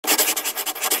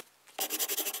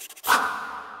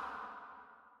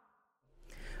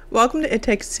Welcome to It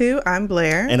Takes Two. I'm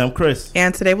Blair. And I'm Chris.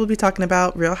 And today we'll be talking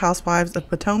about Real Housewives of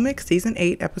Potomac, Season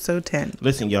 8, Episode 10.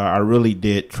 Listen, y'all, I really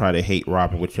did try to hate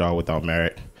Robyn with y'all without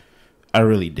merit. I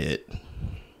really did.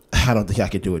 I don't think I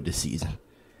could do it this season.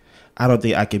 I don't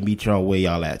think I can meet y'all where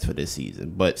y'all at for this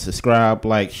season. But subscribe,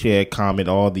 like, share, comment,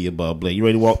 all the above. Blair, you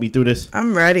ready to walk me through this?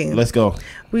 I'm ready. Let's go.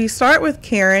 We start with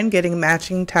Karen getting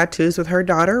matching tattoos with her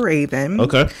daughter, Rayvin.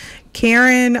 Okay.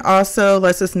 Karen also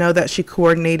lets us know that she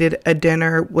coordinated a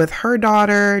dinner with her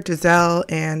daughter, Gizelle,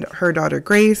 and her daughter,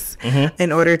 Grace,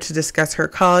 in order to discuss her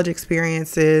college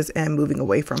experiences and moving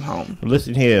away from home.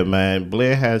 Listen here, man.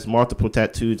 Blair has multiple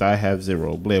tattoos. I have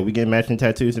 0. Blair, we get matching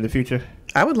tattoos in the future?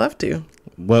 I would love to.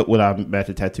 What would our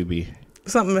matching tattoo be?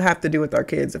 Something to have to do with our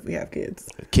kids if we have kids.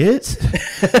 Kids?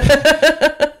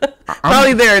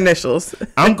 Probably their initials.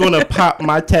 I'm going to pop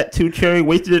my tattoo cherry,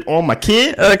 wasted it on my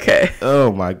kid? Okay.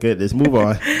 Oh, my goodness. Move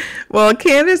on. Well,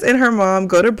 Candiace and her mom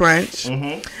go to brunch.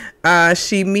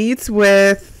 She meets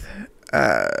with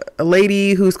a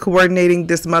lady who's coordinating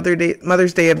this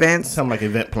Mother's Day event. Something like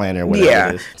event planner or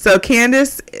whatever it is. So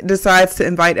Candiace decides to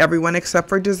invite everyone except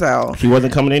for Gizelle. She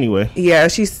wasn't coming anyway. Yeah,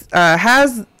 she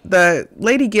the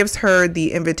lady gives her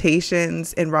the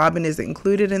invitations and Robyn is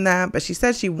included in that, but she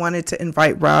said she wanted to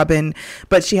invite Robyn,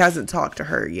 but she hasn't talked to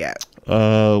her yet.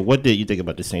 What did you think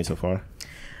about this scene so far?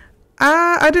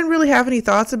 I didn't really have any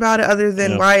thoughts about it other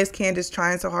than why is Candiace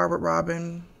trying so hard with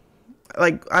Robyn?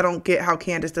 Like, I don't get how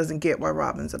Candiace doesn't get why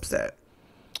Robyn's upset.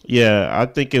 Yeah, I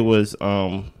think it was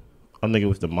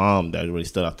the mom that really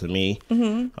stood out to me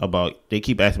about, they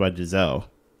keep asking about Gizelle.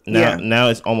 Now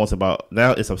it's almost about,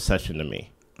 now it's obsession to me.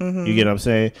 You get what I'm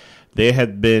saying? There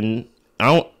had been,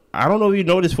 I don't know if you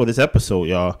noticed for this episode,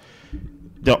 y'all.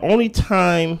 The only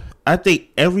time, I think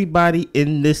everybody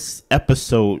in this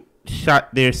episode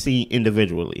shot their scene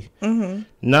individually.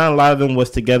 Not a lot of them was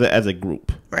together as a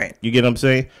group. Right. You get what I'm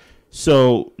saying?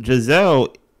 So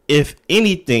Gizelle, if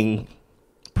anything,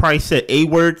 probably said a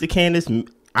word to Candiace.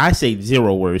 I say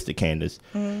 0 words to Candiace.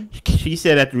 She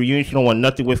said at the reunion she don't want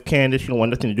nothing with Candiace. She don't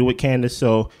want nothing to do with Candiace.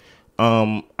 So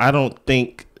I don't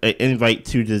think an invite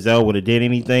to Gizelle would have did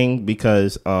anything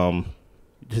because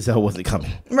Gizelle wasn't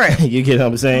coming. Right. You get what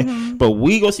I'm saying? But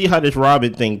we gonna see how this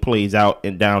Robyn thing plays out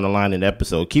and down the line in the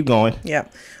episode. Keep going. Yeah.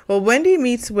 Well, Wendy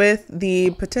meets with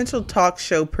the potential talk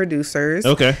show producers.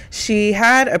 Okay. She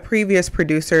had a previous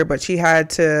producer, but she had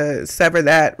to sever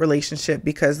that relationship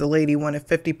because the lady wanted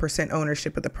 50%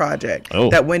 ownership of the project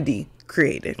that Wendy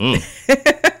created.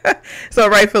 So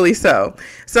rightfully so.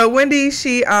 So Wendy,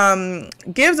 she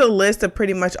gives a list of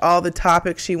pretty much all the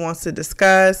topics she wants to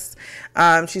discuss.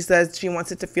 She says she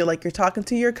wants it to feel like you're talking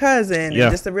to your cousin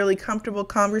and just a really comfortable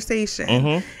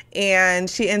conversation. And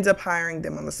she ends up hiring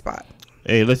them on the spot.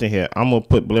 Hey, listen here. I'm going to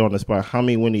put Blair on the spot. How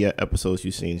many Wendy episodes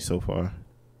you seen so far?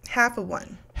 Half of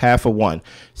one. Half of one.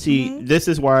 See, this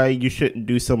is why you shouldn't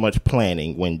do so much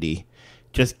planning, Wendy.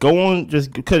 Just go on,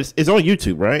 just because it's on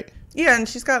YouTube, right? Yeah, and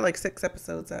she's got like 6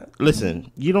 episodes out.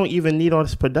 Listen, you don't even need all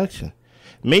this production.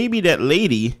 Maybe that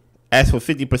lady asked for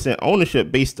 50%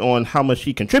 ownership based on how much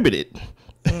she contributed.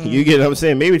 You get what I'm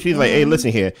saying? Maybe she's like, hey,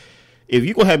 listen here. If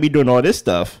you going to have me doing all this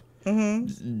stuff,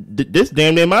 this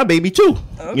damn near my baby too.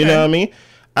 Okay. You know what I mean?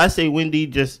 I say, Wendy,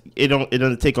 just it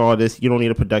doesn't take all this. You don't need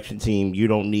a production team. You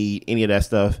don't need any of that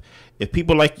stuff. If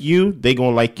people like you, they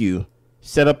gonna like you.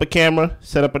 Set up a camera,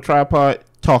 set up a tripod,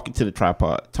 talking to the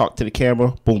tripod, talk to the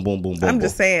camera, boom, boom, boom, boom. I'm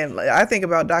just saying, I think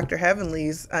about Dr.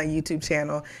 Heavenly's YouTube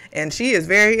channel, and she is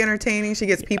very entertaining. She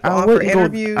gets people on for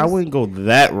interviews. I wouldn't go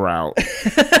that route.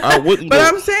 I wouldn't. But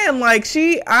I'm saying, like,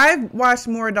 I've watched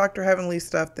more Dr. Heavenly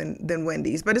stuff than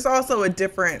Wendy's, but it's also a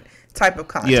different type of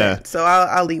content. Yeah. So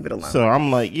I'll leave it alone. So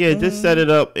I'm like, just set it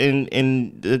up. And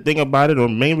the thing about it, or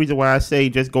the main reason why I say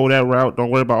just go that route, don't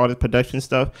worry about all this production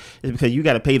stuff, is because you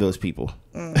got to pay those people.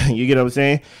 You get what I'm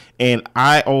saying? And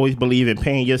I always believe in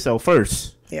paying yourself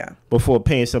first. Yeah. Before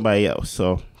paying somebody else.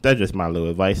 So that's just my little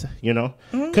advice, you know.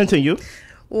 Continue.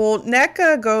 Well,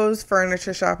 nneka goes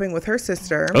furniture shopping with her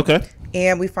sister. Okay.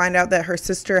 And we find out that her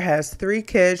sister has 3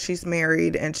 kids. She's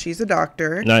married and she's a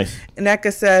doctor. Nice.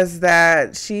 nneka says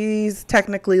that she's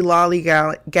technically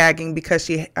lollygagging because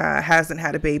she hasn't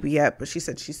had a baby yet, but she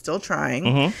said she's still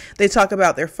trying. They talk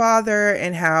about their father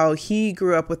and how he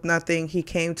grew up with nothing. He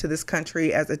came to this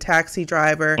country as a taxi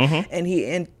driver and he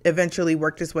eventually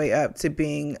worked his way up to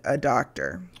being a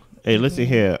doctor. Hey, listen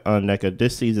here, nneka,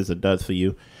 this season's a dud for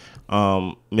you.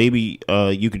 Maybe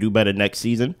you could do better next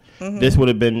season. This would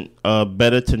have been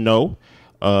better to know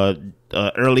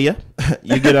earlier.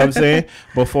 You get what I'm saying?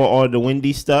 Before all the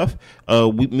Wendy stuff.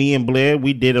 Me and Blair,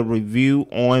 we did a review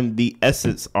on the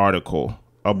Essence article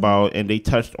about, and they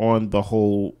touched on the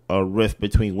whole rift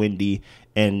between Wendy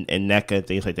and nneka and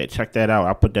things like that. Check that out.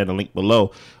 I'll put that in a link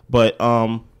below. But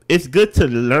it's good to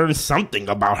learn something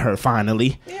about her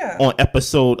finally on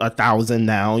episode 1000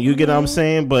 now. You get what I'm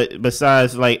saying? But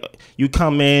besides, like, you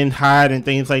come in, hide and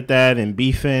things like that and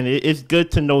beefing, it's good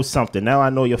to know something. Now I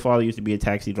know your father used to be a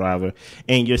taxi driver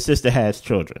and your sister has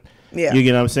children. Yeah. You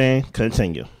get what I'm saying?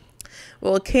 Continue.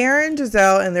 Well, Karen,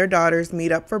 Gizelle, and their daughters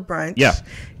meet up for brunch. Yeah.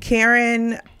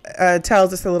 Karen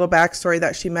tells us a little backstory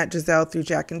that she met Gizelle through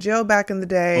Jack and Jill back in the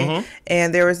day.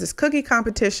 And there was this cookie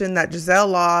competition that Gizelle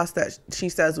lost that she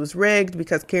says was rigged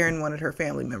because Karen wanted her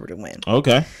family member to win.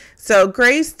 Okay. So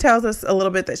Grace tells us a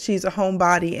little bit that she's a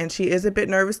homebody and she is a bit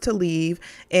nervous to leave.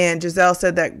 And Gizelle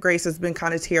said that Grace has been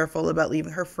kind of tearful about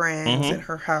leaving her friends and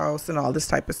her house and all this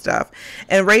type of stuff.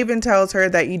 And Rayvin tells her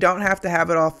that you don't have to have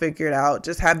it all figured out.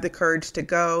 Just have the courage to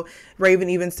go. Rayvin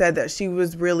even said that she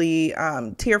was really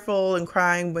tearful and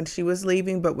crying when she was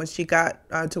leaving, but when she got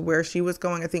to where she was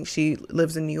going, I think she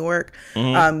lives in New York,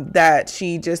 that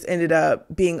she just ended up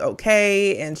being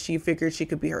okay and she figured she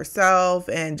could be herself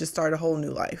and just start a whole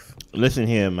new life. Listen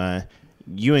here, man.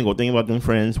 You ain't gonna think about them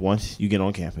friends once you get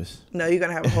on campus. No, you're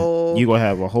gonna have a whole you're gonna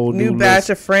have a whole new batch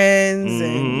of friends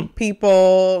and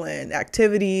people and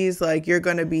activities. Like, you're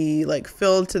gonna be like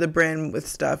filled to the brim with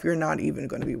stuff. You're not even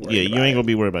gonna be worried. You ain't gonna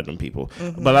be worried about them people.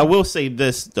 But I will say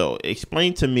this though.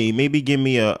 Explain to me, maybe give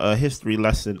me a history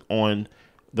lesson on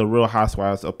the Real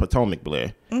Housewives of Potomac,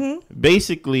 Blair.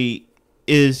 Basically,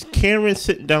 is Karen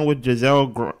sitting down with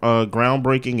Gizelle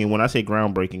groundbreaking? And when I say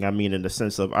groundbreaking, I mean in the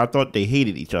sense of, I thought they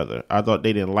hated each other. I thought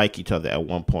they didn't like each other at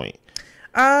one point.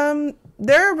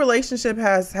 Their relationship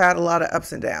has had a lot of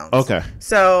ups and downs. Okay.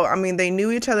 So, I mean, they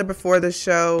knew each other before the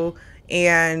show.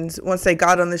 And once they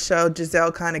got on the show,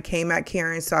 Gizelle kind of came at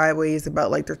Karen sideways about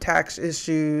like their tax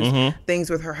issues, things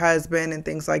with her husband and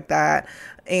things like that.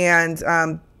 And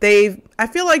I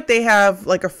feel like they have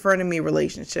like a frenemy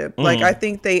relationship. Like, I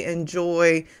think they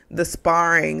enjoy the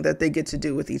sparring that they get to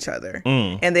do with each other.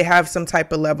 And they have some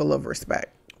type of level of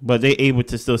respect. But they able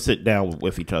to still sit down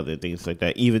with each other and things like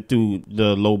that, even through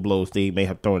the low blows they may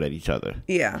have thrown at each other.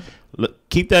 Yeah. Look,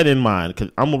 keep that in mind,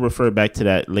 because I'm going to refer back to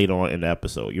that later on in the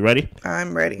episode. You ready?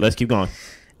 I'm ready. Let's keep going.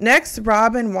 Next,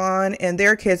 Robyn, Juan, and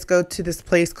their kids go to this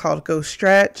place called Go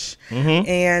Stretch.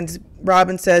 And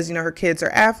Robyn says, you know, her kids are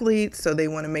athletes, so they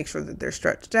want to make sure that they're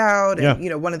stretched out. And, you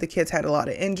know, one of the kids had a lot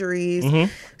of injuries.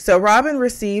 So Robyn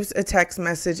receives a text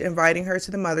message inviting her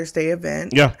to the Mother's Day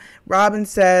event. Yeah. Robyn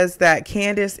says that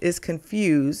Candiace is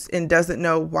confused and doesn't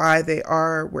know why they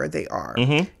are where they are.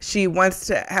 She wants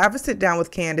to have a sit down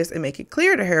with Candiace and make it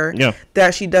clear to her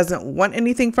that she doesn't want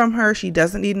anything from her. She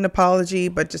doesn't need an apology,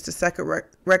 but just a second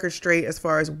record straight as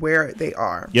far as where they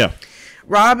are. Yeah.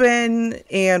 Robyn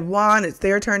and Juan, it's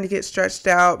their turn to get stretched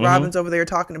out. Robyn's over there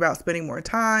talking about spending more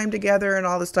time together and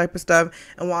all this type of stuff,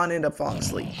 and Juan ended up falling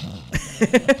asleep.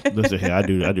 Listen here, I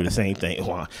do the same thing,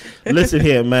 Juan. Listen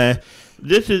here, man.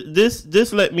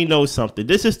 This let me know something.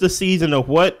 This is the season of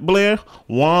what, Blair?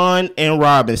 Juan and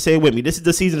Robyn. Say it with me. This is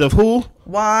the season of who?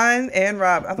 Juan and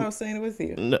Robyn. I thought I was saying it with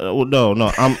you.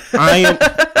 No.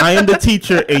 I am the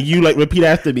teacher, and you like repeat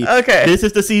after me. Okay. This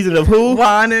is the season of who?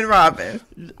 Juan and Robyn.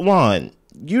 Juan,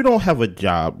 you don't have a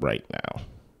job right now.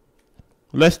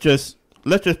 Let's just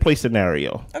play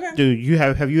scenario. Okay. Dude,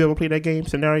 have you ever played that game?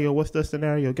 Scenario. What's the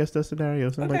scenario? Guess the scenario.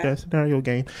 Something like that. Scenario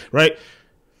game. Right?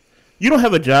 You don't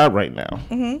have a job right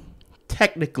now.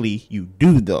 Technically, you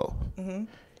do, though.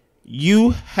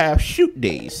 You have shoot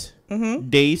days.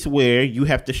 Days where you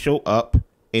have to show up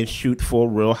and shoot for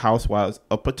Real Housewives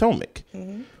of Potomac.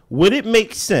 Would it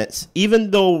make sense,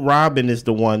 even though Robyn is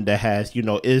the one that has, you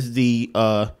know, is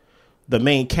the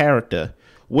main character,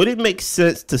 would it make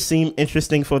sense to seem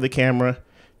interesting for the camera,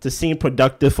 to seem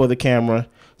productive for the camera,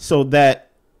 so that,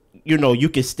 you know, you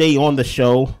can stay on the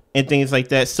show and things like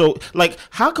that? So, like,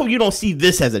 how come you don't see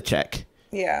this as a check?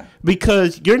 Yeah.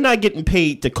 Because you're not getting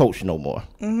paid to coach no more.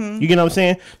 You get what I'm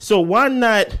saying? So why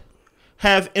not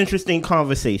have interesting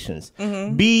conversations?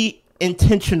 Be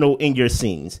intentional in your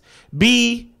scenes.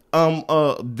 Be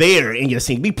there in your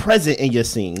scene. Be present in your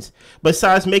scenes.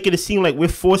 Besides making it seem like we're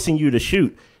forcing you to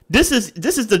shoot. This is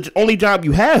the only job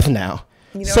you have now.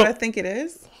 You know what I think it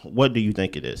is? What do you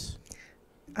think it is?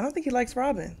 I don't think he likes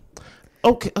Robyn.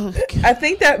 Okay. I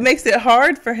think that makes it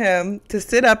hard for him to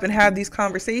sit up and have these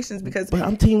conversations because... But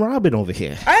I'm Team Robyn over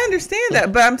here. I understand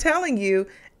that, but I'm telling you,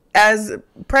 as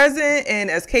present and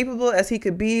as capable as he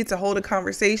could be to hold a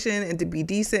conversation and to be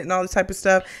decent and all this type of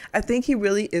stuff, I think he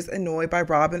really is annoyed by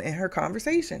Robyn and her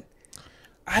conversation.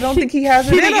 I don't think he has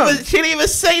it in him. She didn't even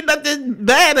say nothing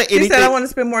bad or anything. She said, I want to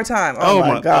spend more time. Oh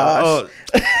my gosh.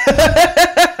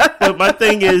 But my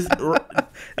thing is...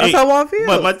 That's how Juan feels.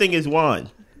 But my thing is, Juan,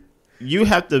 you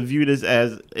have to view this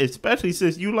as, especially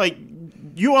since you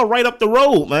are right up the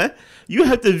road, man. You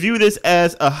have to view this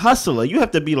as a hustler. You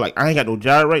have to be like, I ain't got no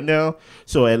job right now.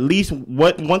 So at least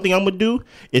one thing I'm going to do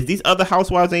is these other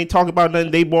housewives ain't talking about nothing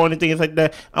they born and things like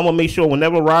that. I'm going to make sure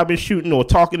whenever Robyn's shooting or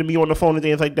talking to me on the phone and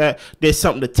things like that, there's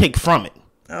something to take from it.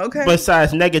 Okay.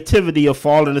 Besides negativity of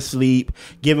falling asleep,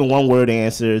 giving one word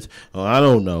answers. Oh, I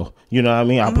don't know. You know what I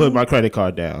mean? I put my credit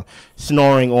card down,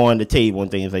 snoring on the table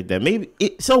and things like that.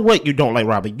 So what? You don't like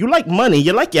Robyn? You like money.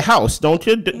 You like your house, don't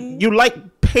you? You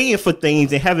like paying for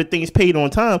things and having things paid on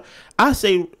time. I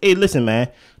say, hey, listen, man,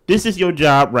 this is your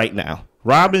job right now.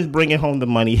 Robyn's bringing home the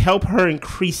money. Help her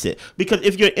increase it. Because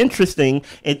if you're interesting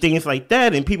and things like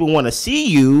that and people want to see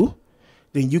you,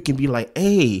 then you can be like,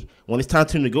 hey, when it's time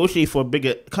to negotiate for a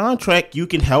bigger contract, you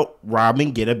can help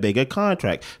Robyn get a bigger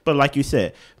contract. But like you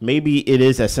said, maybe it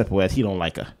is as simple as he don't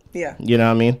like her. Yeah. You know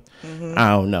what I mean? I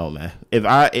don't know, man. If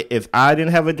I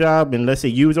didn't have a job and let's say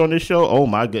you was on this show, oh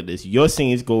my goodness, your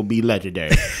scenes gonna be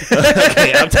legendary.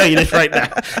 Okay, I'm telling you this right now.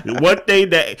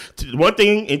 One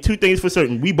thing and two things for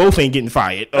certain, we both ain't getting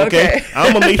fired. Okay.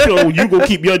 I'm gonna make sure you go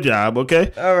keep your job.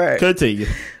 Okay. All right. Continue.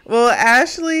 Well,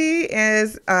 Ashley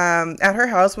is at her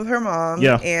house with her mom,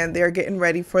 and they're getting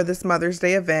ready for this Mother's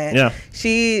Day event. Yeah.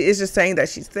 She is just saying that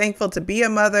she's thankful to be a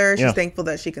mother. She's thankful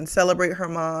that she can celebrate her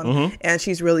mom, and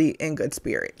she's really in good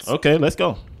spirits. Okay, let's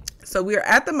go. So we are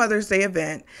at the Mother's Day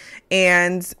event,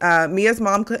 and Mia's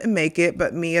mom couldn't make it,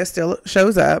 but Mia still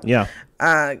shows up. Yeah.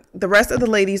 The rest of the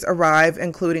ladies arrive,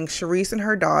 including Charisse and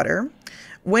her daughter.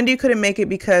 Wendy couldn't make it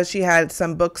because she had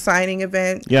some book signing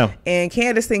event. Yeah. And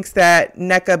Candiace thinks that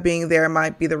Nneka being there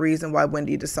might be the reason why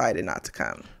Wendy decided not to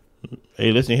come.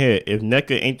 Hey, listen here. If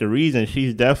Nneka ain't the reason,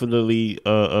 she's definitely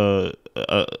that's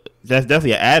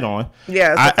definitely an add-on.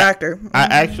 Yeah, it's a factor. I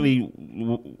actually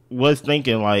was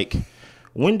thinking like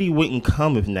Wendy wouldn't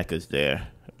come if Nneka's there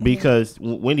because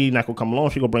Wendy not gonna come along.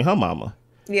 She gonna bring her mama.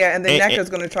 Yeah, and then Nneka's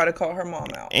gonna try to call her mom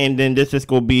out. And then this is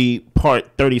gonna be part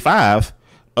 35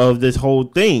 of this whole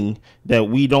thing that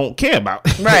we don't care about.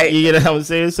 Right. You know what I'm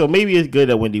saying? So maybe it's good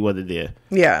that Wendy wasn't there.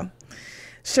 Yeah.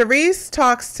 Charisse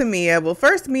talks to Mia. Well,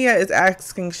 first Mia is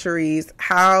asking Charisse,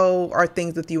 how are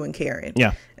things with you and Karen?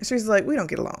 Yeah. And Charisse is like, we don't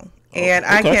get along. And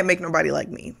I can't make nobody like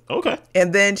me. Okay.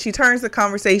 And then she turns the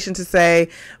conversation to say,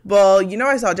 well, you know,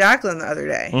 I saw Jacqueline the other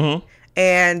day.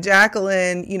 And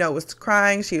Jacqueline, you know, was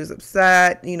crying. She was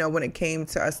upset, you know, when it came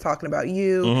to us talking about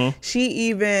you. She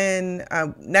even,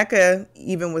 Nneka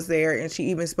even was there, and she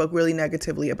even spoke really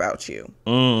negatively about you.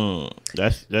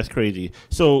 That's crazy.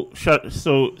 So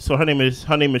her name is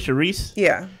Charisse?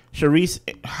 Yeah. Charisse,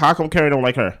 how come Karen don't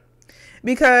like her?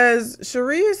 Because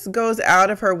Charisse goes out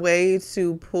of her way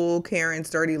to pull Karen's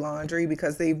dirty laundry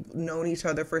because they've known each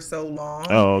other for so long.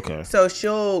 Oh, okay. So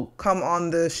she'll come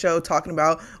on the show talking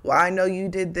about, well, I know you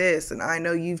did this, and I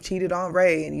know you've cheated on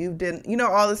Ray, and you didn't, you know,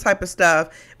 all this type of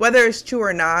stuff. Whether it's true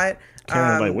or not,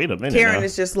 Karen's like, wait a minute. Karen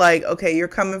is just like, okay, you're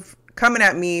coming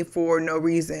at me for no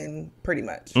reason, pretty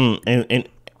much.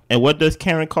 And what does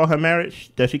Karen call her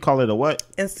marriage? Does she call it a what?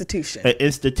 Institution. An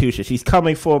institution. She's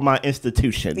coming for my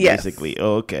institution, basically.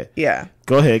 Oh, okay. Yeah.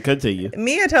 Go ahead. Continue.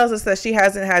 Mia tells us that she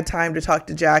hasn't had time to talk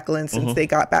to Jacqueline since they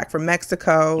got back from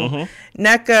Mexico.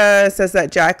 Nneka says that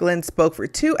Jacqueline spoke for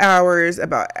 2 hours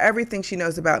about everything she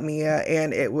knows about Mia,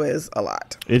 and it was a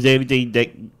lot. Is there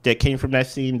anything that came from that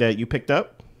scene that you picked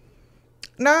up?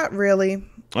 Not really.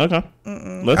 Okay.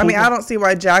 I mean, I don't see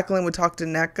why Jacqueline would talk to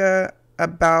Nneka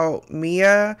about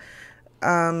Mia,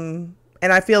 and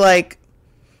I feel like,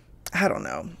 I don't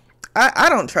know, I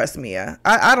don't trust Mia.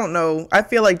 I don't know. I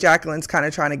feel like Jacqueline's kind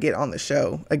of trying to get on the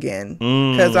show again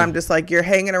because I'm just like, you're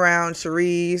hanging around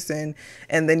Charisse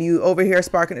and then you over here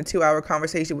sparking a 2-hour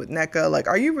conversation with Nneka. Like,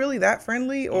 are you really that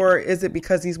friendly, or is it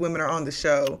because these women are on the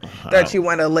show that you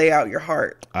want to lay out your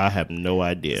heart? I have no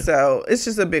idea. So it's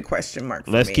just a big question mark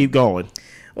for Let's me. keep going.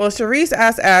 Well, Charisse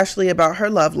asked Ashley about her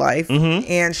love life,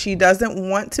 and she doesn't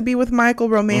want to be with Michael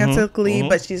romantically,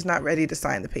 but she's not ready to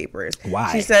sign the papers.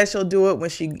 Why? She says she'll do it when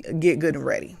she get good and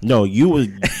ready. No, you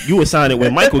would sign it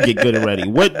when Michael get good and ready.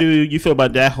 What do you feel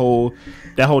about that whole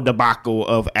debacle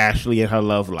of Ashley and her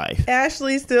love life?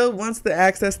 Ashley still wants the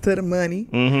access to the money.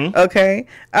 Okay.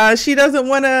 She doesn't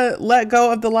want to let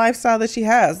go of the lifestyle that she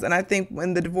has. And I think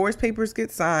when the divorce papers get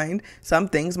signed, some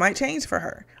things might change for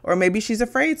her. Or maybe she's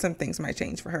afraid some things might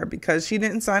change for her because she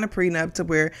didn't sign a prenup to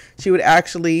where she would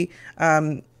actually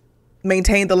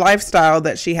maintain the lifestyle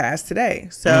that she has today.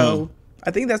 So I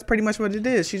think that's pretty much what it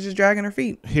is. She's just dragging her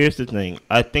feet. Here's the thing.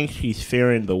 I think she's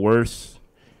fearing the worst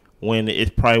when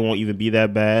it probably won't even be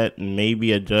that bad.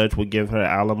 Maybe a judge would give her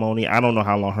alimony. I don't know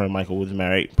how long her and Michael was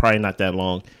married. Probably not that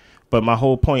long. But my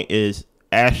whole point is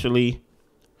Ashley,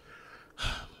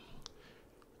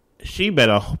 she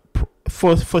better,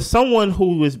 for someone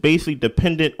who is basically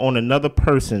dependent on another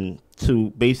person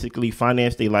to basically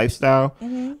finance their lifestyle,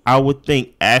 I would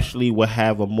think Ashley would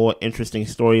have a more interesting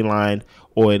storyline,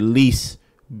 or at least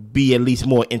be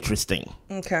more interesting.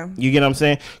 Okay. You get what I'm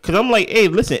saying? Because I'm like, hey,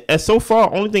 listen, as so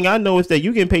far, only thing I know is that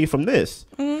you getting paid from this.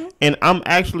 And I'm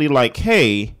actually like,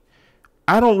 hey,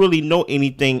 I don't really know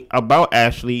anything about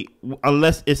Ashley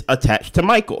unless it's attached to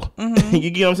Michael. You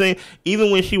get what I'm saying?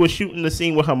 Even when she was shooting the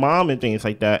scene with her mom and things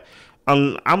like that,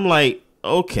 I'm like,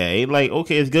 okay,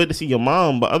 it's good to see your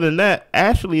mom. But other than that,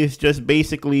 Ashley is just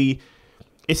basically,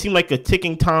 it seemed like a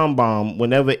ticking time bomb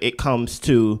whenever it comes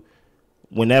to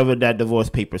whenever that divorce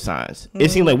paper signs.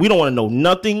 It seems like we don't want to know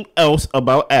nothing else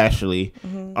about Ashley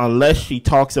unless she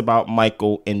talks about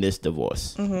Michael in this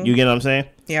divorce. You get what I'm saying?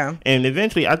 Yeah. And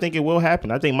eventually, I think it will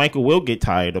happen. I think Michael will get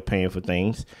tired of paying for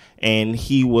things, and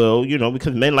he will,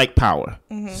 because men like power.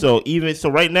 So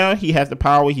right now, he has the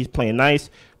power. He's playing nice,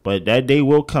 but that day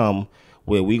will come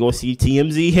where we go see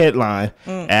TMZ headline,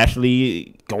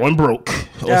 Ashley going broke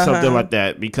or something like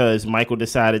that, because Michael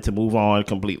decided to move on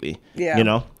completely.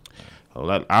 Yeah.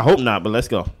 Well, I hope not, but let's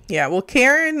go. Yeah, well,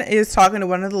 Karen is talking to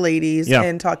one of the ladies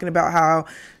and talking about how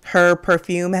her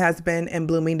perfume has been in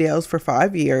Bloomingdale's for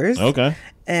 5 years. Okay.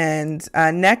 And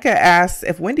Nneka asks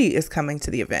if Wendy is coming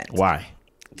to the event. Why?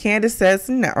 Candiace says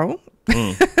no.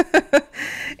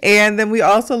 And then we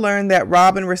also learned that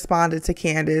Robyn responded to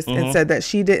Candiace and said that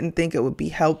she didn't think it would be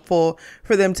helpful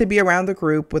for them to be around the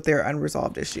group with their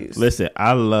unresolved issues. Listen,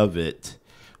 I love it.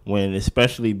 When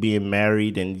especially being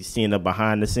married and seeing the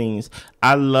behind the scenes,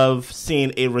 I love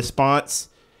seeing a response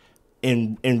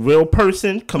in real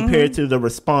person compared to the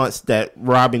response that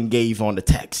Robyn gave on the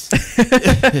text.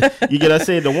 You get what I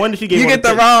said? The one that she gave, you get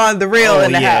the raw, the real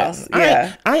in the house.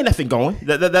 Yeah, I ain't nothing going.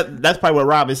 That's probably what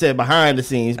Robyn said behind the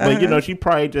scenes. But she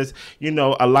probably just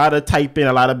a lot of typing,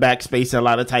 a lot of backspacing, a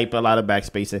lot of typing, a lot of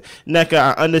backspacing. Nneka,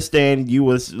 I understand you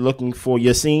was looking for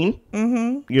your scene.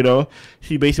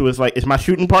 She basically was like, "Is my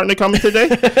shooting partner coming today?"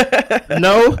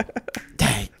 No.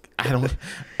 Dang. I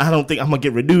don't think I'm gonna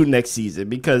get renewed next season,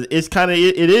 because it's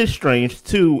it is strange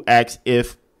to ask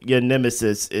if your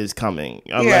nemesis is coming.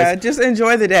 Just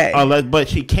enjoy the day. But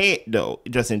she can't though.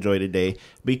 Just enjoy the day,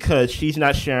 because she's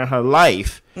not sharing her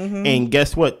life. And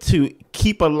guess what? To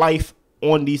keep a life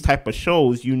on these type of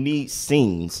shows, you need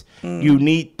scenes. You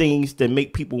need things that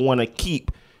make people want to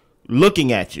keep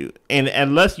looking at you. And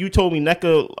unless you told me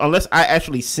Nneka, unless I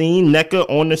actually seen Nneka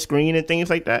on the screen and things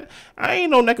like that, I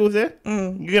ain't know Nneka was there. You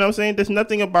know what I'm saying? There's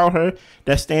nothing about her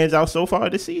that stands out so far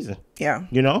this season. Yeah.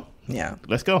 Yeah.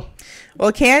 Let's go.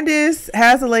 Well, Candiace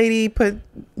has the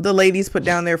ladies put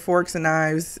down their forks and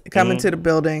knives, come into the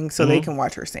building so they can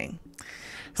watch her sing.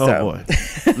 Boy.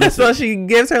 So she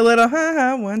gives her little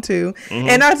 1, 2,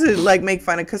 and not to make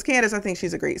fun of, because Candiace, I think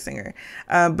she's a great singer,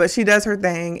 but she does her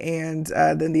thing, and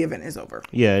then the event is over.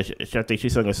 Yeah, I think she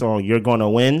sung a song, "You're Gonna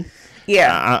Win."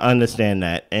 Yeah, I understand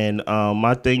that, and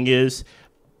my thing is,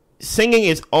 singing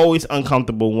is always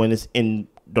uncomfortable when it's in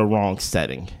the wrong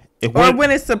setting, or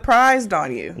when it's surprised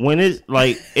on you. When it's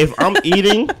like, if I'm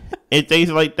eating and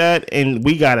things like that, and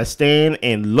we gotta stand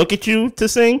and look at you to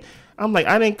sing, I'm like,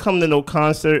 I didn't come to no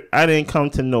concert. I didn't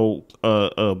come to no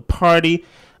party.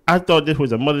 I thought this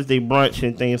was a Mother's Day brunch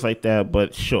and things like that,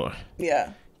 but sure.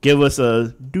 Yeah. Give us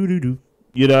a do-do-do.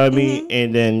 You know what I mean?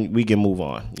 And then we can move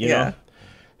on. You know?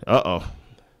 Uh-oh.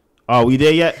 Are we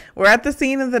there yet? We're at the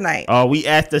scene of the night. Are we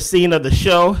at the scene of the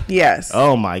show? Yes.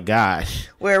 Oh, my gosh.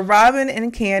 Where Robyn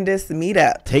and Candiace meet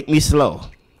up. Take me slow.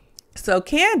 So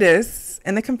Candiace,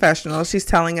 in the confessional, she's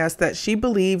telling us that she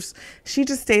believes she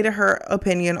just stated her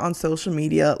opinion on social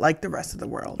media like the rest of the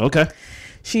world. Okay.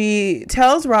 She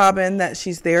tells Robyn that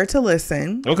she's there to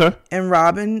listen. Okay. And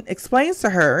Robyn explains to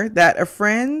her that a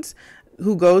friend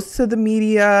who goes to the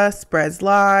media, spreads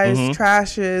lies,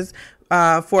 trashes,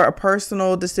 for a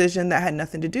personal decision that had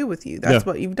nothing to do with you. That's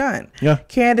what you've done. Yeah.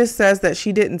 Candiace says that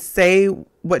she didn't say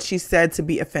what she said to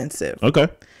be offensive. Okay.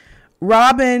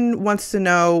 Robyn wants to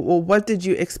know, well, what did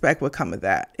you expect would come of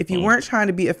that? If you weren't trying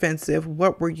to be offensive,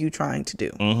 what were you trying to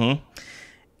do?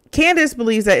 Candiace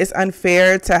believes that it's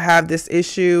unfair to have this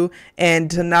issue and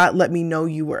to not let me know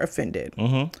you were offended.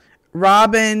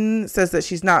 Robyn says that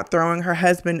she's not throwing her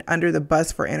husband under the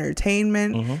bus for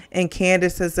entertainment. And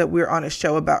Candiace says that we're on a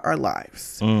show about our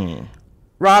lives.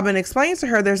 Robyn explains to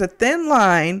her there's a thin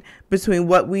line between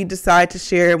what we decide to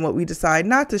share and what we decide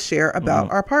not to share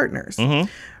about our partners.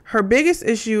 Her biggest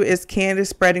issue is Candiace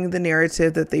spreading the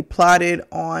narrative that they plotted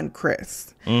on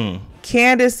Chris.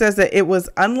 Candiace says that it was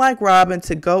unlike Robyn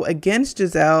to go against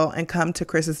Gizelle and come to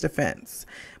Chris's defense.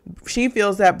 She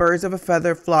feels that birds of a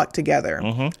feather flock together.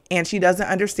 And she doesn't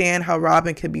understand how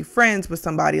Robyn could be friends with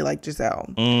somebody like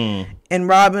Gizelle. And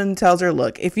Robyn tells her,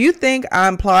 look, if you think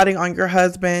I'm plotting on your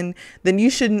husband, then you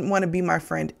shouldn't want to be my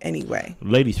friend anyway.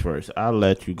 Ladies first. I'll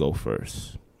let you go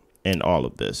first in all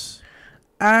of this.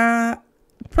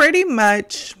 Pretty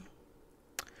much,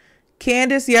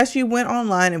 Candiace, yes, you went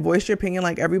online and voiced your opinion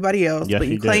like everybody else, but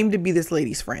you claimed to be this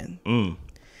lady's friend.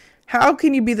 How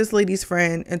can you be this lady's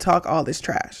friend and talk all this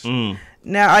trash?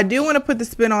 Now, I do want to put the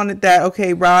spin on it that,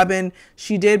 okay, Robyn,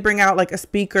 she did bring out like a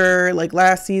speaker like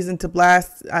last season to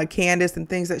blast Candiace and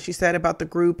things that she said about the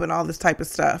group and all this type of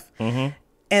stuff.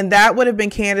 And that would have been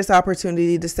Candiace's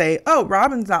opportunity to say, oh,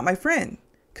 Robyn's not my friend,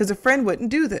 because a friend wouldn't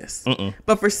do this.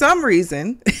 But for some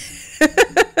reason,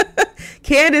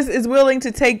 Candiace is willing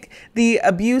to take the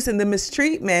abuse and the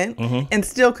mistreatment and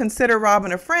still consider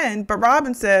Robyn a friend. But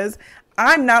Robyn says,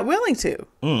 I'm not willing to.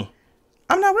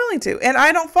 I'm not willing to. And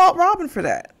I don't fault Robyn for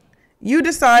that. You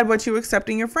decide what you accept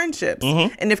in your friendships.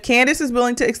 And if Candiace is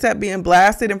willing to accept being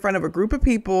blasted in front of a group of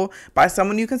people by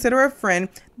someone you consider a friend,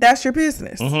 that's your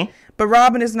business. But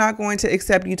Robyn is not going to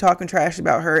accept you talking trash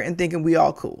about her and thinking we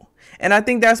all cool. And I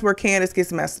think that's where Candiace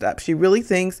gets messed up. She really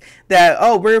thinks that,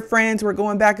 oh, we're friends, we're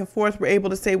going back and forth, we're able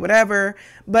to say whatever.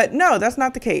 But no, that's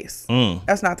not the case.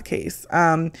 That's not the case.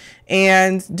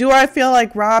 And do I feel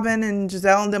like Robyn and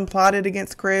Gizelle and them plotted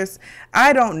against Chris?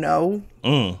 I don't know.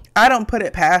 I don't put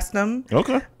it past them.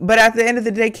 Okay. But at the end of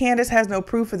the day, Candiace has no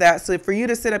proof of that. So for you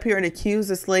to sit up here and accuse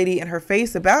this lady in her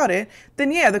face about it,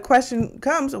 then yeah, the question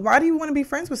comes, why do you want to be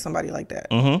friends with somebody like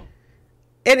that?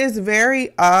 It is very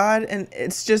odd, and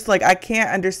it's just like I can't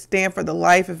understand for the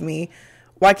life of me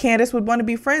why Candiace would want to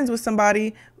be friends with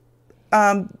somebody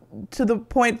to the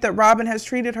point that Robyn has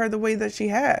treated her the way that she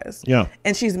has. Yeah.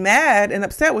 And she's mad and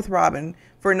upset with Robyn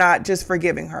for not just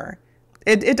forgiving her.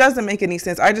 It doesn't make any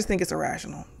sense. I just think it's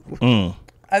irrational.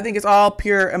 I think it's all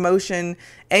pure emotion,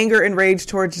 anger, and rage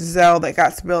towards Gizelle that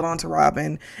got spilled onto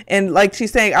Robyn. And like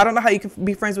she's saying, I don't know how you can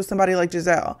be friends with somebody like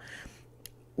Gizelle.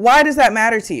 Why does that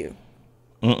matter to you?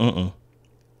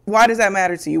 Why does that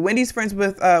matter to you? Wendy's friends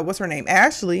with, what's her name?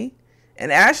 Ashley.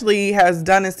 And Ashley has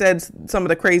done and said some of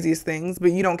the craziest things,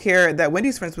 but you don't care that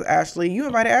Wendy's friends with Ashley. You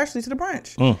invited Ashley to the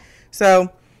brunch.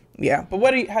 So, yeah. But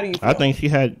how do you feel? I think she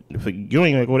had, you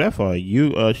ain't gonna go that far.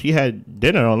 She had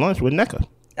dinner or lunch with Nneka.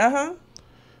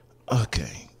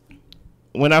 Okay.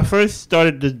 When I first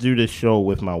started to do this show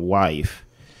with my wife,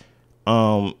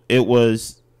 it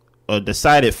was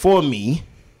decided for me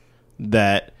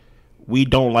that we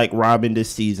don't like Robyn this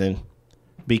season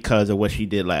because of what she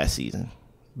did last season.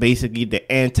 Basically,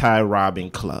 the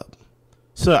anti-Robyn club.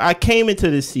 So I came into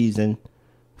this season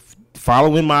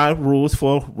following my rules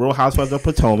for Real Housewives of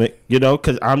Potomac,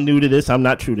 because I'm new to this. I'm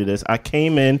not true to this. I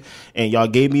came in and y'all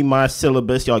gave me my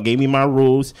syllabus. Y'all gave me my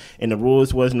rules. And the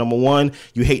rules was, number one,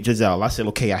 you hate Gizelle. I said,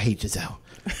 okay, I hate Gizelle.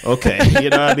 Okay, you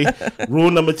know what I mean?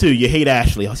 Rule number 2, you hate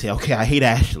Ashley. I'll say, okay, I hate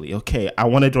Ashley. Okay, I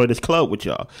want to join this club with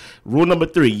y'all. Rule number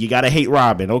 3, you gotta hate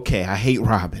Robyn. Okay, I hate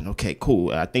Robyn. Okay,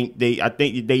 cool. I think they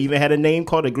even had a name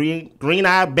called the Green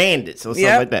Eye Bandits or something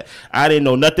like that. I didn't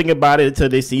know nothing about it until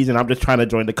this season. I'm just trying to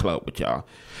join the club with y'all.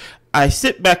 I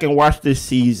sit back and watch this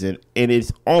season, and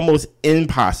it's almost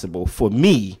impossible for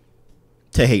me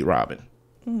to hate Robyn.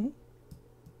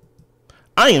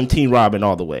 I am Team Robyn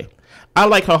all the way. I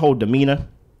like her whole demeanor.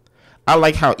 I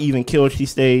like how even keeled she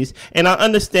stays. And I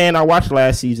understand, I watched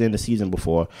last season, the season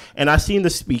before, and I seen the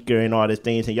speaker and all these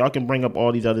things, and y'all can bring up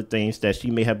all these other things that she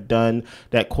may have done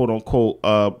that quote unquote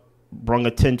brung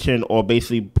attention or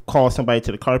basically called somebody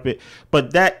to the carpet.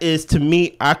 But that is, to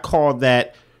me, I call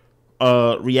that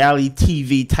reality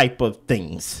TV type of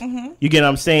things. You get what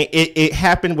I'm saying? It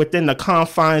happened within the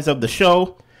confines of the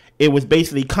show. It was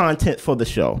basically content for the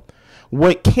show.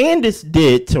 What Candiace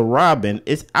did to Robyn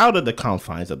is out of the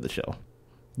confines of the show.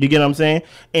 You get what I'm saying?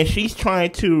 And she's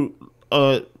trying to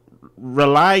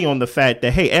rely on the fact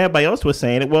that, hey, everybody else was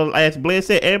saying it. Well, as Blair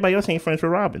said, everybody else ain't friends with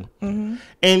Robyn.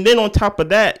 And then on top of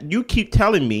that, you keep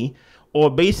telling me or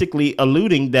basically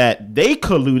alluding that they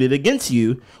colluded against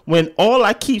you when all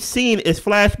I keep seeing is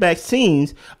flashback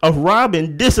scenes of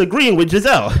Robyn disagreeing with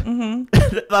Gizelle.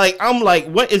 Like, I'm like,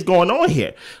 what is going on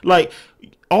here? Like,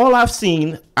 all I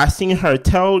seen her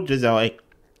tell Gizelle,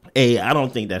 hey, I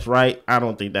don't think that's right. I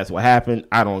don't think that's what happened.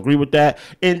 I don't agree with that.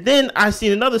 And then I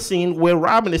seen another scene where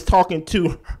Robyn is talking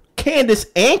to Candiace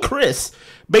and Chris,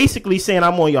 basically saying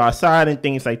I'm on your side and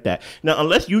things like that. Now,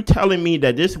 unless you telling me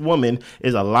that this woman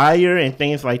is a liar and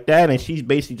things like that, and she's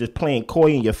basically just playing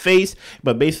coy in your face,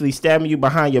 but basically stabbing you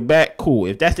behind your back, cool.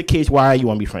 If that's the case, why you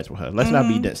want to be friends with her? Let's not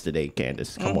be dense today,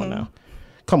 Candiace. Come on now.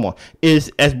 Come on.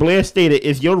 Is, as Blair stated,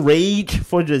 is your rage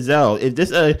for Gizelle, is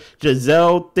this a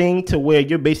Gizelle thing to where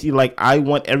you're basically like, I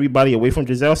want everybody away from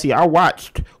Gizelle? See, I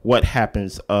watched What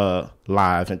Happens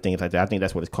live and things like that. I think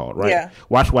that's what it's called, right? Yeah.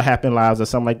 Watch What Happened lives or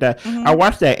something like that. I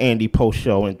watched that Andy post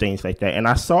show and things like that, and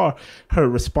I saw her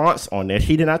response on there.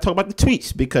 She did not talk about the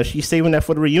tweets because she's saving that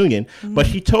for the reunion, but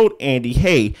she told Andy,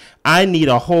 hey, I need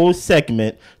a whole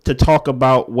segment to talk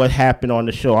about what happened on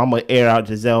the show. I'm going to air out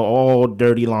Gizelle, all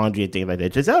dirty laundry and things like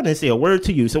that. Gizelle didn't say a word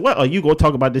to you, so what are you going to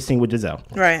talk about this scene with Gizelle?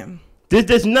 Right.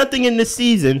 There's nothing in this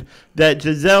season that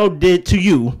Gizelle did to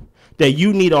you that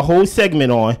you need a whole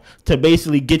segment on to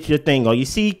basically get your thing on. You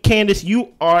see, Candiace,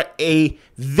 you are a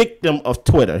victim of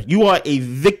Twitter. You are a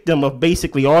victim of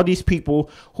basically all these people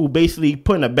who basically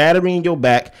putting a battery in your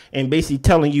back and basically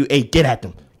telling you, hey, get at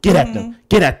them. Get at them,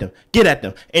 get at them, get at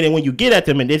them. And then when you get at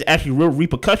them and there's actually real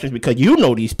repercussions because you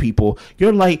know these people,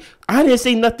 you're like, I didn't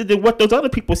say nothing to what those other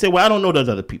people said. Well, I don't know those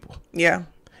other people. Yeah.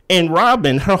 And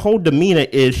Robyn, her whole demeanor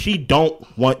is she don't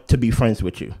want to be friends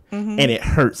with you. And it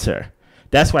hurts her.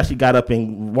 That's why she got up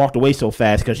and walked away so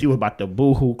fast, because she was about to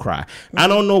boo-hoo cry. I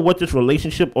don't know what this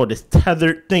relationship or this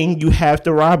tethered thing you have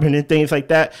to Robyn and things like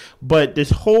that, but this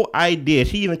whole idea,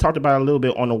 she even talked about it a little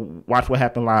bit on the Watch What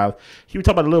Happened Live. She was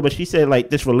talking about it a little bit. She said, like,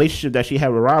 this relationship that she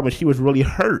had with Robyn, she was really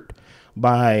hurt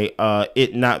by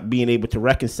it not being able to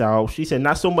reconcile. She said,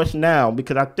 not so much now,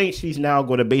 because I think she's now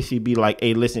going to basically be like,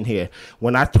 hey, listen here.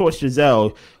 When I torch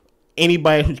Gizelle,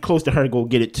 anybody who's close to her go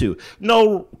get it too.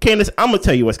 No, Candiace, I'm going to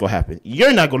tell you what's going to happen.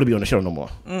 You're not going to be on the show no more.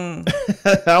 I'm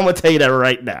going to tell you that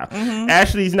right now.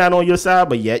 Ashley's not on your side,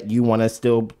 but yet you want to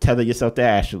still tether yourself to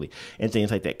Ashley and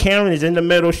things like that. Karen is in the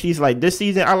middle. She's like, this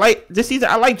season I like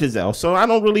Gizelle, so I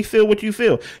don't really feel what you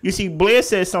feel. You see, Blair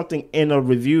said something in a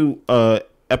review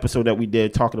episode that we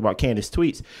did talking about Candiace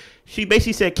tweets. She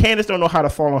basically said Candiace don't know how to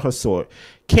fall on her sword.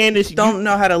 Candiace don't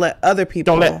know how to let other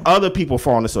people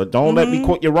fall on the sword. Don't let me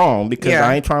quote you wrong, because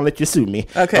I ain't trying to let you sue me.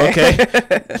 Okay.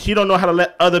 She don't know how to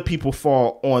let other people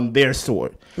fall on their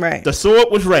sword. Right. The sword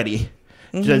was ready.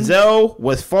 Gizelle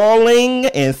was falling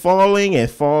and falling and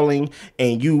falling,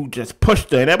 and you just pushed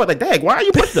her. And everybody's like, dang, why are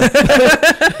you pushing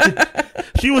her?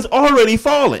 She was already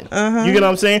falling. You get what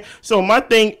I'm saying? So my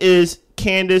thing is,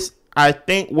 Candiace, I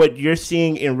think what you're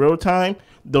seeing in real time,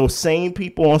 those same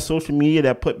people on social media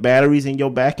that put batteries in your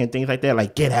back and things like that,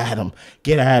 like, get at them,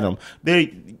 they're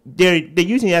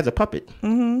using it as a puppet.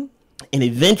 And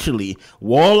eventually,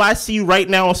 all I see right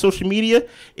now on social media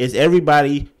is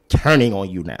everybody turning on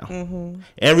you now.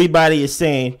 Everybody is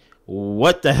saying,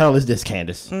 what the hell is this,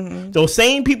 Candiace? Those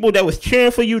same people that was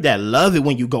cheering for you, that love it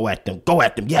when you go at them.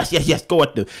 Yes, go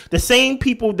at them. The same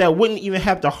people that wouldn't even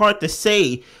have the heart to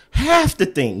say half the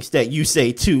things that you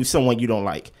say to someone you don't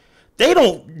like. They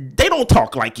don't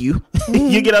talk like you.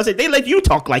 You get what I'm saying? They let you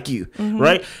talk like you,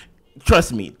 right?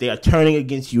 Trust me, they are turning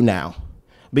against you now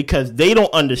because they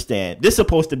don't understand. This is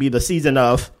supposed to be the season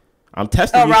of, I'm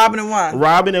testing you. Robyn and Juan.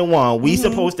 Robyn and Juan. We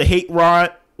supposed to hate Juan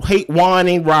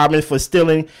and Robyn for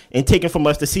stealing and taking from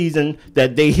us the season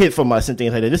that they hid from us and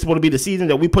things like that. This is supposed to be the season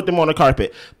that we put them on the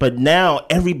carpet. But now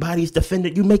everybody's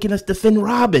defending. You making us defend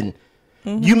Robyn.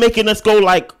 You making us go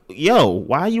like, yo,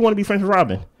 why you want to be friends with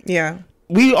Robyn? Yeah.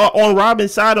 We are on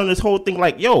Robyn's side on this whole thing.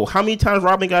 Like, yo, how many times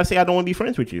Robyn got to say, I don't want to be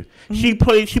friends with you? She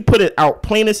put it out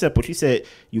plain and simple. She said,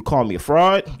 you call me a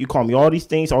fraud. You call me all these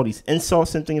things, all these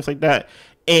insults and things like that.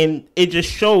 And it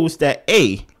just shows that,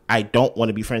 A, I don't want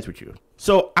to be friends with you.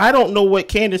 So I don't know what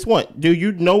Candiace want. Do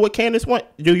you know what Candiace want?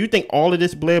 Do you think all of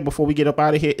this, Blair, before we get up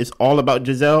out of here, is all about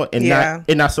Gizelle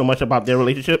and not so much about their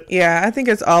relationship? Yeah, I think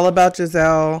it's all about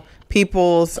Gizelle.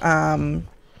 People's, I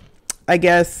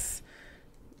guess,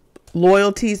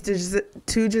 loyalties to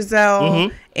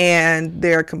Gizelle and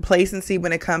their complacency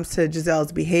when it comes to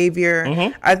Gizelle's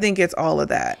behavior. I think it's all of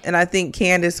that. And I think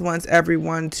Candiace wants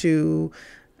everyone to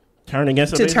turn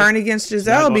against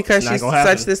Gizelle because she's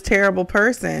such this terrible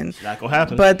person. It's not gonna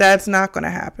happen. But that's not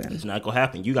gonna happen. It's not gonna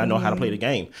happen. You gotta know how to play the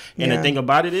game. And the thing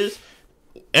about it is,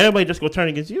 everybody just gonna turn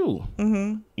against you.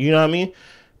 You know what I mean?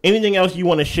 Anything else you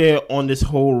want to share on this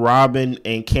whole Robyn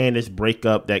and Candiace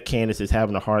breakup that Candiace is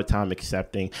having a hard time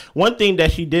accepting? One thing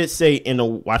that she did say in the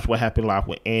Watch What Happened Live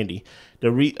with Andy,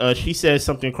 she said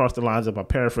something across the lines of, I'm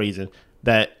paraphrasing,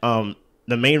 that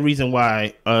the main reason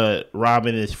why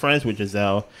Robyn is friends with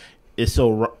Gizelle it's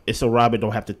so Robyn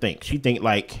don't have to think. She think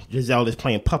like Gizelle is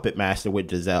playing puppet master with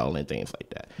Gizelle and things like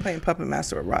that. Playing puppet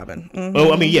master with Robyn. Mm-hmm.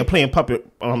 Oh, I mean, yeah, playing puppet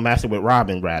master with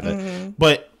Robyn rather. Mm-hmm.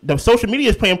 But the social media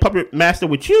is playing puppet master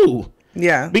with you.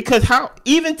 Yeah. Because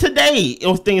even today, it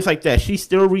was things like that. She's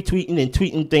still retweeting and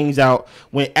tweeting things out.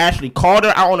 When Ashley called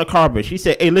her out on the carpet, she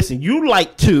said, hey, listen, you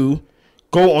like to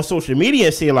go on social media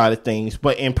and say a lot of things,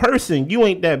 but in person, you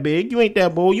ain't that big, you ain't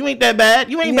that bold, you ain't that bad,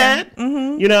 you ain't bad.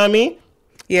 Mm-hmm. You know what I mean?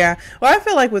 Yeah. Well, I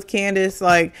feel like with Candiace,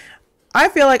 like, I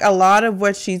feel like a lot of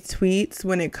what she tweets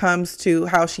when it comes to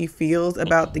how she feels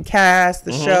about the cast,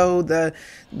 the show, the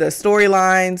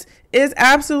storylines is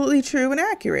absolutely true and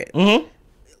accurate. Mm-hmm.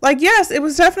 Like, yes, it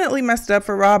was definitely messed up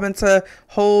for Robyn to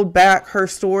hold back her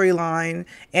storyline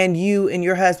and you and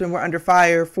your husband were under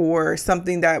fire for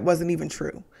something that wasn't even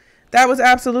true. That was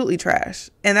absolutely trash.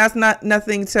 And that's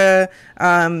nothing to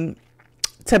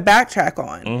backtrack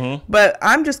on. Mm-hmm. But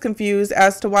I'm just confused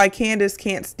as to why Candiace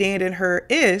can't stand in her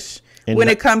ish when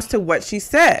it comes to what she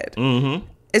said. Mm-hmm.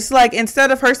 It's like,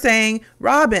 instead of her saying,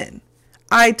 Robyn,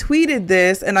 I tweeted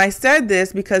this and I said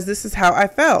this because this is how I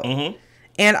felt. Mm-hmm.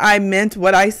 And I meant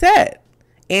what I said.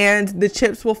 And the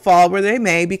chips will fall where they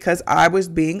may because I was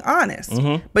being honest.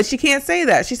 Mm-hmm. But she can't say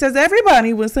that. She says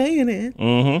everybody was saying it.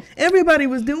 Mm-hmm. Everybody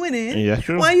was doing it. Yeah,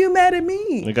 true. Why are you mad at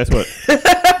me? And guess what?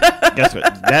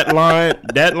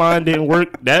 That line didn't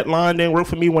work. That line didn't work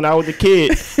for me when I was a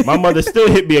kid. My mother still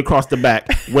hit me across the back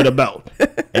with a belt.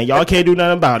 And y'all can't do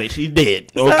nothing about it. She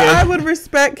did. Okay? So I would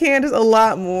respect Candiace a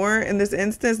lot more in this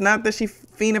instance. Not that she's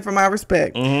fiending for my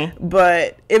respect. Mm-hmm.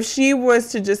 But if she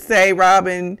was to just say,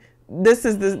 Robyn, this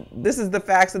is the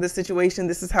facts of the situation.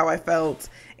 This is how I felt.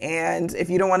 And if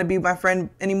you don't want to be my friend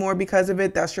anymore because of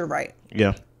it, that's your right.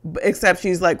 Yeah. Except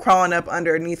she's like crawling up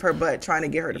underneath her butt trying to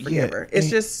get her to forgive her. It's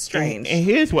just strange. And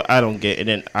here's what I don't get, and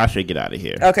then I should get out of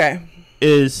here. Okay.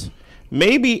 Is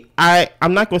maybe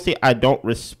I'm not going to say I don't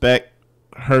respect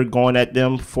her going at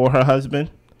them for her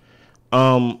husband.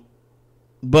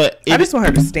 But I just want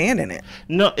her to stand in it.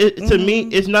 No, to me,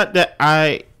 it's not that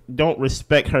I don't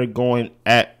respect her going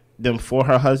at them for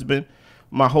her husband.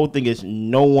 My whole thing is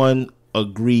no one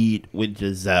agreed with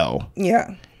Gizelle.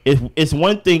 Yeah. It's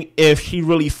one thing if she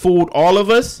really fooled all of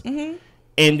us, and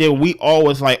then we all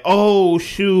was like, oh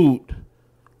shoot,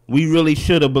 we really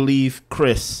should have believed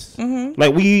Chris.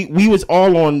 Like we was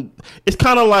all on. It's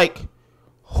kind of like,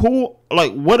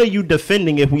 what are you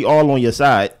defending if we all on your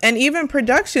side? And even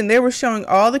production, they were showing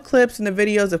all the clips and the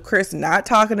videos of Chris not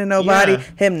talking to nobody,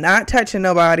 him not touching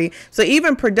nobody. So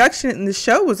even production in the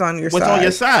show was on your side. Was on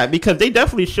your side because they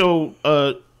definitely show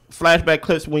flashback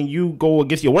clips when you go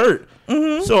against your word.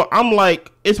 Mm-hmm. So I'm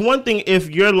like, it's one thing if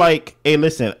you're like, hey,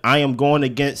 listen, I am going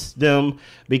against them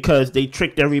because they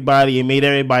tricked everybody and made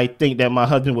everybody think that my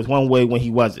husband was one way when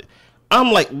he wasn't.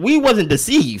 I'm like, we wasn't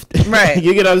deceived. Right.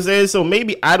 You get what I'm saying? So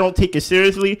maybe I don't take it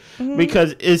seriously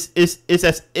because it's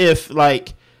as if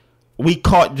like we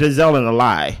caught Gizelle in a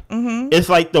lie. Mm-hmm. It's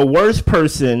like the worst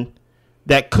person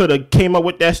that could have came up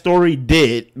with that story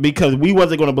did because we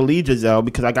wasn't going to believe Gizelle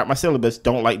because I got my syllabus,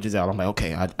 don't like Gizelle. I'm like,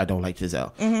 okay, I don't like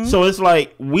Gizelle. Mm-hmm. So it's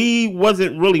like we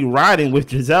wasn't really riding with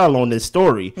Gizelle on this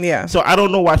story. Yeah. So I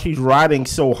don't know why she's riding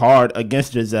so hard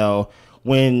against Gizelle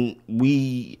when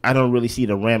I don't really see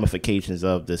the ramifications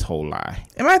of this whole lie.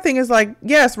 And my thing is like,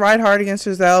 yes, ride hard against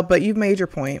Gizelle, but you've made your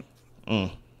point.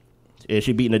 Is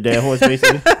she beating a dead horse,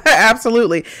 basically?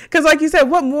 Absolutely. Because like you said,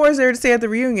 what more is there to say at the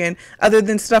reunion other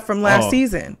than stuff from last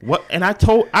season? What? And I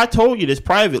told you this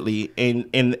privately,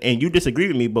 and you disagree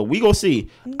with me, but we go see.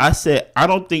 I said, I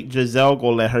don't think Gizelle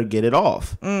gonna let her get it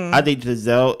off. I think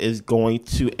Gizelle is going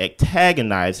to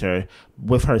antagonize her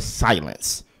with her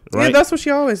silence. Right? Yeah, that's what she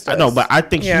always does. I know, but I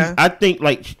think I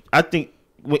think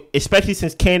especially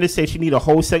since Candiace said she need a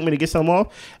whole segment to get something off.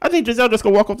 I think Gizelle just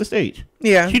gonna walk off the stage.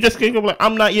 Yeah, she just gonna be like,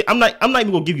 I'm not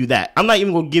even gonna give you that. I'm not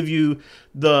even gonna give you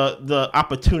the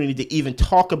opportunity to even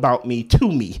talk about me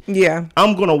to me. Yeah,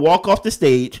 I'm gonna walk off the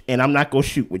stage and I'm not gonna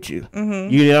shoot with you.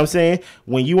 Mm-hmm. You know what I'm saying?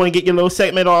 When you want to get your little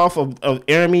segment off of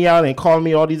airing me out and calling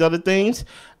me all these other things,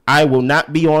 I will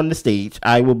not be on the stage.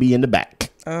 I will be in the back.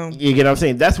 You get what I'm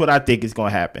saying? That's what I think is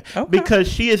going to happen. Okay.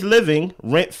 Because she is living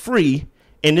rent-free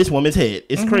in this woman's head.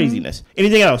 It's craziness.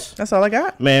 Anything else? That's all I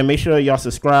got. Man, make sure y'all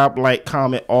subscribe, like,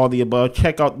 comment, all the above.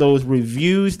 Check out those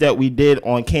reviews that we did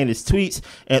on Candiace tweets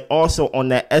and also on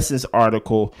that Essence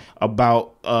article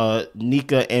about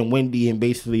Nneka and Wendy and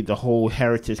basically the whole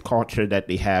heritage culture that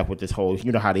they have with this whole,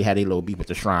 you know how they had a little beef with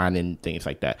the shrine and things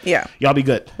like that. Yeah. Y'all be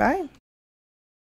good. Bye.